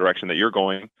going in the direction that you're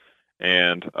going,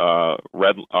 and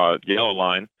yellow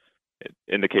line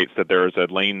indicates that there's a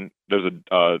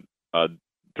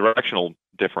directional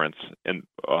difference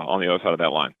on the other side of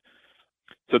that line.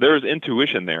 So there's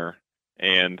intuition there,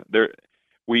 and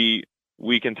we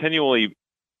continually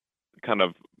kind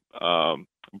of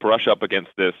brush up against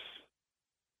this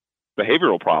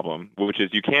behavioral problem, which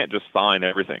is you can't just sign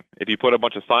everything. If you put a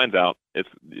bunch of signs out,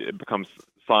 it becomes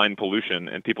sign pollution,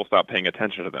 and people stop paying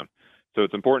attention to them. So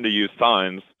it's important to use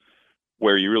signs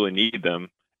where you really need them,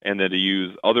 and then to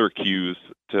use other cues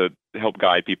to help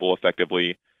guide people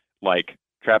effectively, like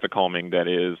traffic calming that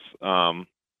is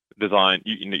designed.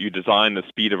 You design the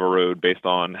speed of a road based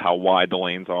on how wide the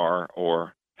lanes are,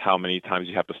 or how many times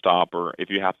you have to stop, or if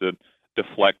you have to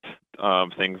deflect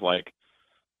things like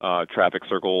traffic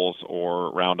circles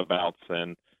or roundabouts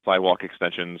and sidewalk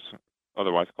extensions,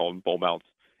 otherwise called bulb outs.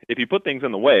 if you put things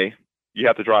in the way, you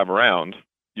have to drive around,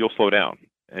 you'll slow down,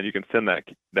 and you can send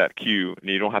that cue, and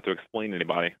you don't have to explain to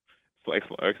anybody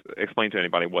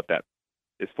what that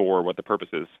is for, what the purpose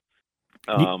is.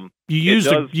 It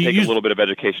does take a little bit of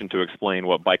education to explain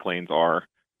what bike lanes are,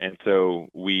 and so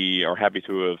we are happy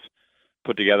to have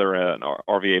put together an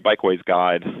RVA Bikeways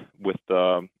guide with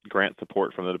grant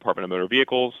support from the Department of Motor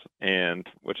Vehicles, and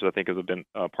which I think has been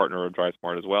a partner of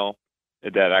DriveSmart as well.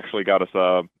 That actually got us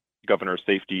a Governor's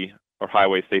Safety or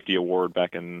Highway Safety Award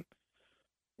back in,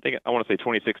 I want to say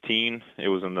 2016. It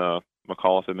was in the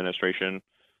McAuliffe administration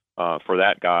for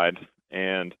that guide,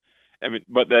 and I mean,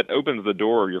 but that opens the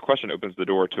door. Your question opens the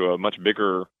door to a much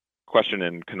bigger question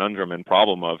and conundrum and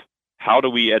problem of how do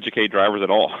we educate drivers at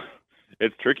all?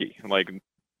 It's tricky. Like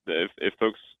if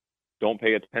folks don't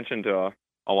pay attention to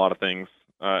a lot of things,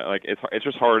 like it's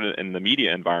just hard in the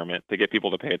media environment to get people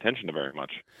to pay attention to very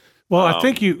much. Well, I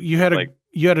think you had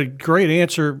a great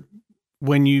answer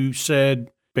when you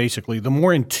said basically the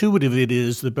more intuitive it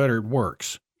is, the better it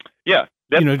works. Yeah,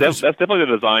 that's definitely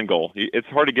the design goal. It's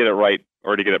hard to get it right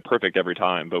or to get it perfect every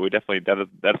time, but we definitely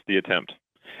that's the attempt.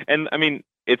 And I mean,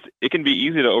 it can be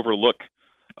easy to overlook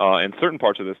in certain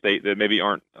parts of the state that maybe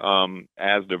aren't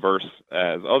as diverse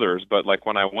as others. But like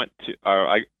when I went to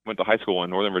high school in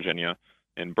Northern Virginia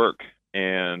in Burke,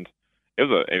 and it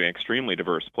was an extremely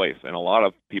diverse place, and a lot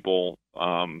of people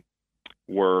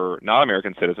were not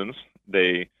American citizens.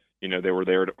 They were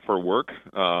there for work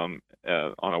on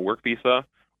a work visa,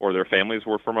 or their families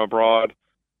were from abroad,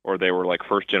 or they were like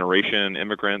first generation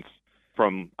immigrants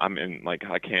from, I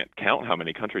can't count how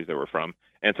many countries they were from.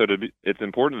 And so it's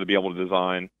important to be able to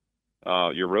design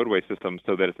your roadway system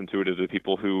so that it's intuitive to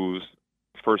people whose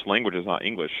first language is not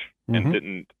English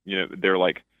and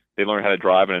they learn how to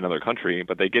drive in another country,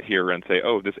 but they get here and say,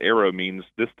 oh, this arrow means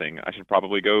this thing. I should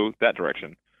probably go that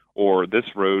direction. Or this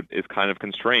road is kind of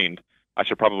constrained. I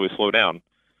should probably slow down.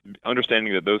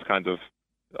 Understanding that those kinds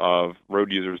of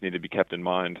road users need to be kept in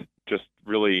mind just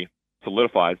really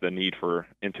solidifies the need for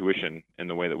intuition in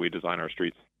the way that we design our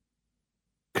streets.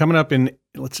 Coming up in,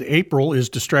 let's say, April is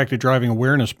Distracted Driving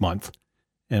Awareness Month.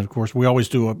 And of course, we always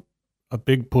do a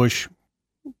big push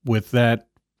with that.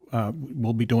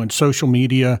 We'll be doing social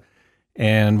media,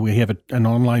 and we have an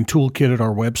online toolkit at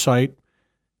our website.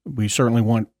 We certainly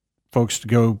want folks to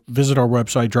go visit our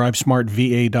website,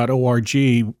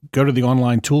 drivesmartva.org. Go to the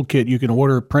online toolkit. You can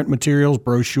order print materials,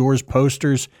 brochures,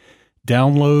 posters,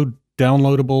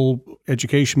 downloadable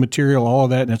education material, all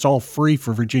of that, and it's all free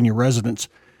for Virginia residents.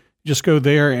 Just go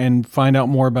there and find out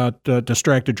more about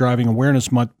Distracted Driving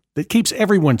Awareness Month. That keeps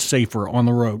everyone safer on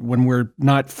the road when we're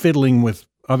not fiddling with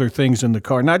other things in the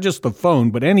car, not just the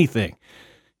phone, but anything.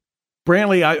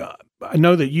 Brantley, I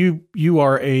know that you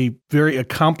are a very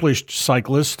accomplished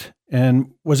cyclist,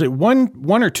 and was it one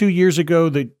or 2 years ago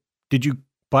that did you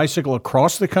bicycle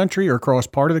across the country or across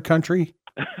part of the country?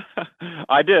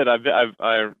 I did.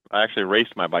 I actually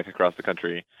raced my bike across the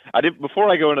country. I did. Before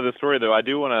I go into the story, though, I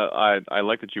do want to. I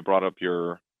like that you brought up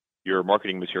your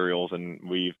marketing materials, and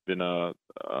we've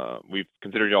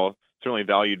considered y'all certainly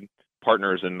valued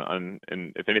partners, and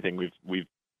if anything, we've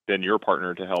been your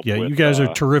partner to help. Yeah, with, you guys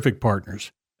are terrific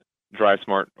partners.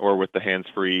 DriveSmart, or with the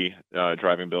hands-free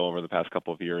driving bill over the past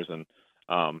couple of years, and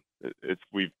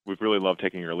we've really loved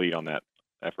taking your lead on that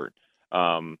effort.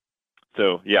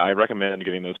 So yeah, I recommend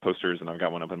getting those posters, and I've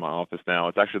got one up in my office now.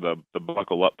 It's actually the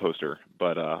Buckle Up poster,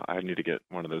 but I need to get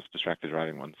one of those distracted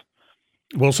driving ones.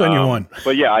 We'll send you one.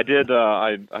 But yeah, I did.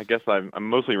 I guess I'm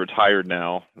mostly retired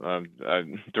now.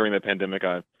 During the pandemic,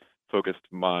 I focused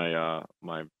my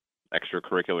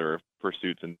extracurricular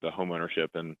pursuits into homeownership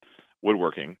and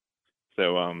woodworking.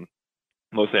 So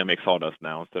mostly I make sawdust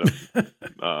now instead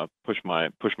of push my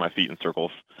feet in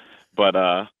circles.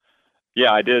 But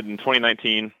yeah, I did in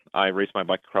 2019. I raced my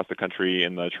bike across the country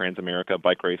in the Trans-America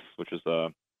Bike Race, which is a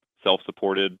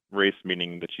self-supported race,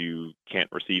 meaning that you can't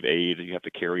receive aid. You have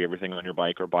to carry everything on your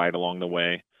bike or buy it along the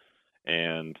way,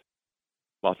 and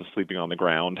lots of sleeping on the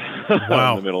ground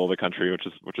Wow. in the middle of the country,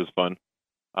 which is fun.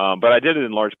 But I did it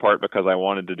in large part because I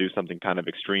wanted to do something kind of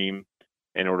extreme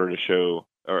in order to show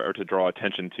or to draw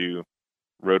attention to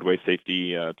roadway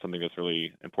safety. Something that's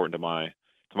really important to my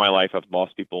life. I've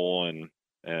lost people and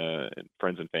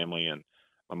friends and family, and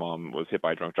my mom was hit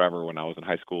by a drunk driver when I was in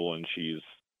high school, and she's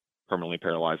permanently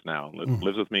paralyzed now.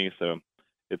 Lives with me, so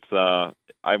it's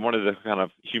I wanted to kind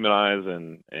of humanize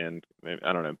and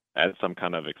I don't know, add some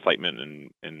kind of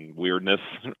excitement and weirdness,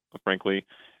 frankly,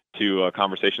 to a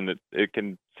conversation that it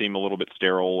can seem a little bit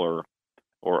sterile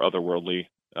or otherworldly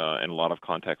in a lot of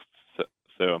contexts.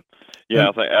 So yeah,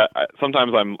 it's like,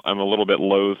 sometimes I'm a little bit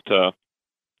loath to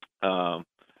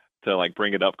to like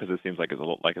bring it up because it seems like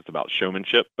it's about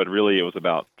showmanship, but really it was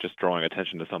about just drawing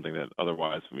attention to something that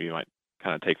otherwise we might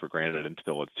kind of take for granted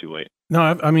until it's too late. No,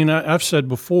 I've said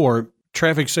before,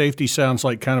 traffic safety sounds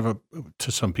like kind of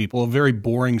to some people, a very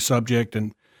boring subject,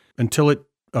 and until it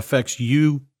affects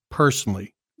you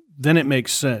personally, then it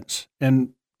makes sense.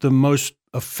 And the most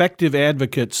effective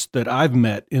advocates that I've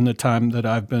met in the time that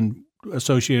I've been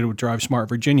associated with Drive Smart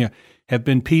Virginia have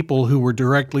been people who were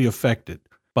directly affected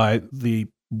by the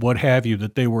what have you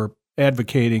that they were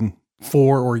advocating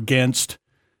for or against,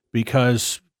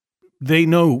 because they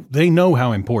know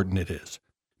how important it is.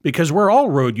 Because we're all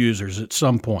road users at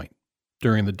some point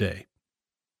during the day,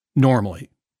 normally,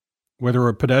 whether we're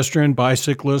a pedestrian,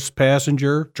 bicyclist,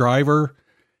 passenger, driver,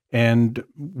 and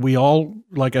we all,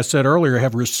 like I said earlier,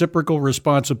 have reciprocal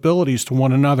responsibilities to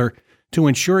one another to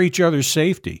ensure each other's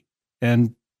safety.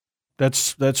 And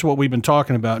that's what we've been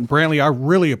talking about. And Brantley, I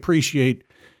really appreciate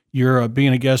your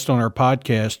being a guest on our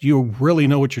podcast. You really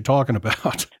know what you're talking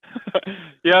about.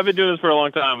 Yeah, I've been doing this for a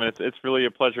long time, and it's really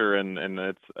a pleasure. And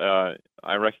it's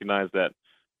I recognize that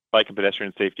bike and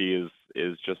pedestrian safety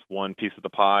is just one piece of the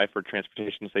pie for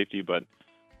transportation safety, but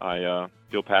I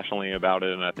feel passionately about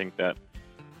it, and I think that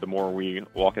the more we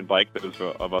walk and bike, those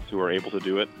of us who are able to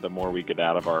do it, the more we get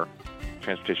out of our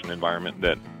transportation environment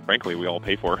that, frankly, we all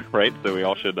pay for, right? So we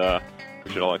should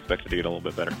all expect it to get a little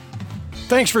bit better.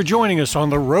 Thanks for joining us on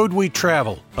The Road We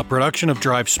Travel, a production of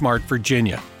Drive Smart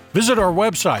Virginia. Visit our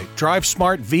website,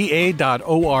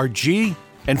 drivesmartva.org,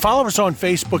 and follow us on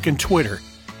Facebook and Twitter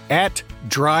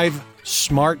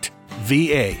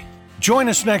 @DriveSmartVA. Join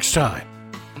us next time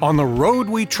on The Road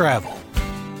We Travel.